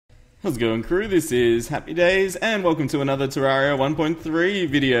How's it going, crew? This is Happy Days, and welcome to another Terraria 1.3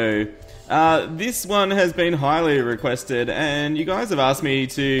 video. This one has been highly requested, and you guys have asked me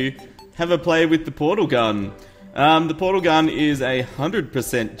to have a play with the portal gun. The portal gun is a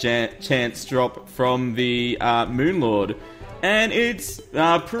 100% chance drop from the Moonlord, and it's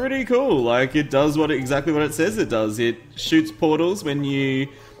pretty cool. Like, it does exactly what it says it does. It shoots portals. When you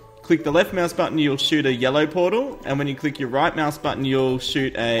click the left mouse button, you'll shoot a yellow portal, and when you click your right mouse button, you'll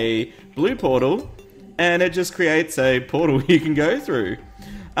shoot a blue portal, and it just creates a portal you can go through.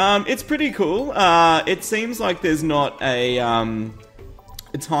 It's pretty cool. It seems like there's not a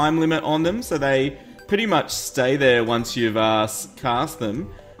time limit on them, so they pretty much stay there once you've cast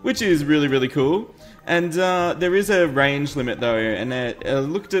them, which is really cool. And there is a range limit though, and I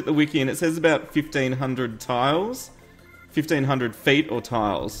looked at the wiki and it says about 1,500 tiles. 1,500 feet or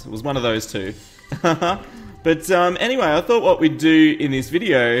tiles. It was one of those two. But anyway, I thought what we'd do in this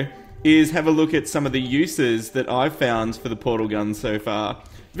video is have a look at some of the uses that I've found for the portal gun so far.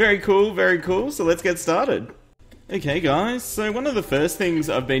 Very cool, so let's get started. Okay guys, so one of the first things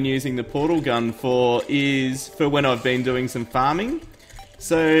I've been using the portal gun for is for when I've been doing some farming.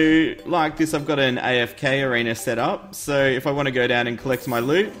 So like this, I've got an AFK arena set up, so if I want to go down and collect my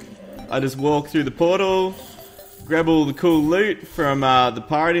loot, I just walk through the portal, grab all the cool loot from the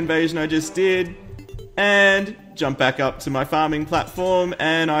pirate invasion I just did, and jump back up to my farming platform,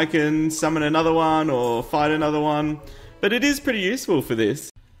 and I can summon another one or fight another one. But it is pretty useful for this.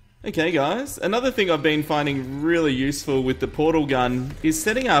 Okay guys, another thing I've been finding really useful with the portal gun is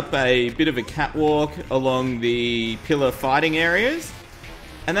setting up a bit of a catwalk along the pillar fighting areas.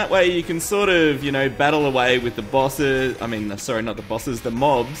 And that way you can sort of, you know, battle away with the bosses, sorry, not the bosses, the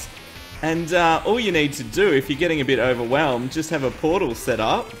mobs. And all you need to do, if you're getting a bit overwhelmed, just have a portal set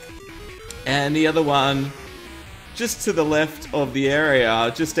up, and the other one just to the left of the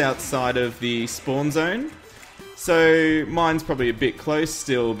area, just outside of the spawn zone. So mine's probably a bit close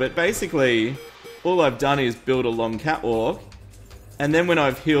still, but basically all I've done is build a long catwalk, and then when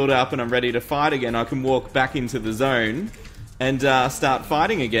I've healed up and I'm ready to fight again, I can walk back into the zone and start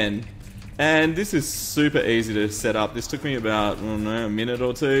fighting again. And this is super easy to set up. This took me about, I don't know, a minute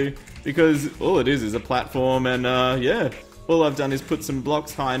or two, because all it is a platform, and yeah, all I've done is put some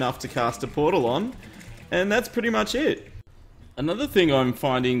blocks high enough to cast a portal on, and that's pretty much it. Another thing I'm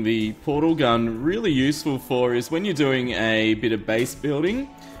finding the portal gun really useful for is when you're doing a bit of base building,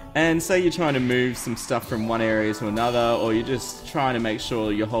 and say you're trying to move some stuff from one area to another, or you're just trying to make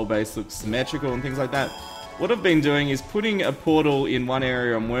sure your whole base looks symmetrical and things like that. What I've been doing is putting a portal in one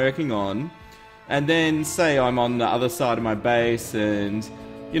area I'm working on, and then say I'm on the other side of my base and,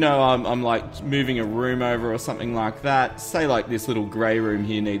 you know, I'm like moving a room over or something like that. Say like this little grey room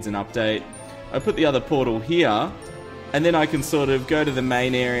here needs an update. I put the other portal here, and then I can sort of go to the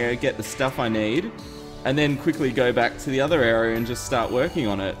main area, get the stuff I need, and then quickly go back to the other area and just start working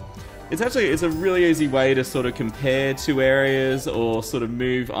on it. It's a really easy way to sort of compare two areas or sort of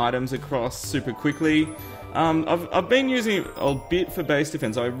move items across super quickly. I've been using it a bit for base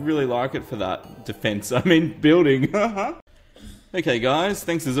defense. I really like it for that. Building. Okay guys,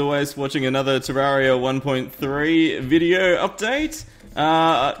 thanks as always for watching another Terraria 1.3 video update.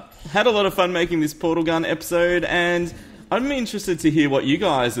 Had a lot of fun making this portal gun episode, and I'm interested to hear what you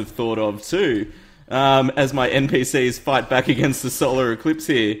guys have thought of too, as my NPCs fight back against the solar eclipse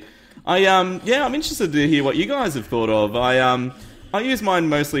here. I'm interested to hear what you guys have thought of. I use mine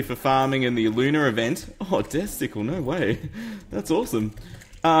mostly for farming and the lunar event. Oh, Death Sickle, no way. That's awesome.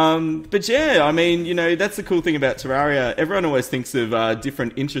 But yeah, I mean, you know, that's the cool thing about Terraria. Everyone always thinks of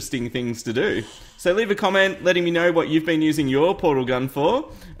different interesting things to do. So leave a comment letting me know what you've been using your portal gun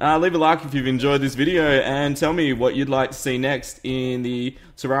for. Leave a like if you've enjoyed this video, and tell me what you'd like to see next in the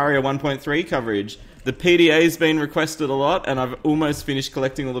Terraria 1.3 coverage. The PDA's been requested a lot, and I've almost finished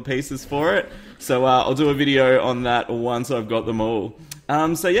collecting all the pieces for it. So I'll do a video on that once I've got them all.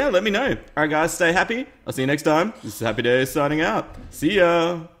 So yeah, let me know. Alright guys, stay happy. I'll see you next time. This is Happy Days signing out. See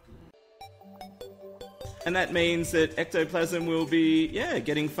ya! And that means that ectoplasm will be, yeah,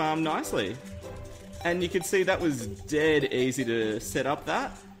 getting farmed nicely. And you can see that was dead easy to set up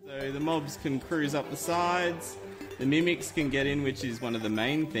that. So the mobs can cruise up the sides. The mimics can get in, which is one of the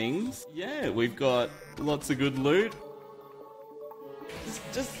main things. Yeah, we've got lots of good loot.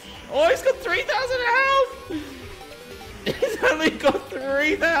 Oh, he's got 3,000 health! He's only got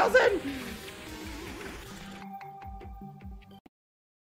 3,000!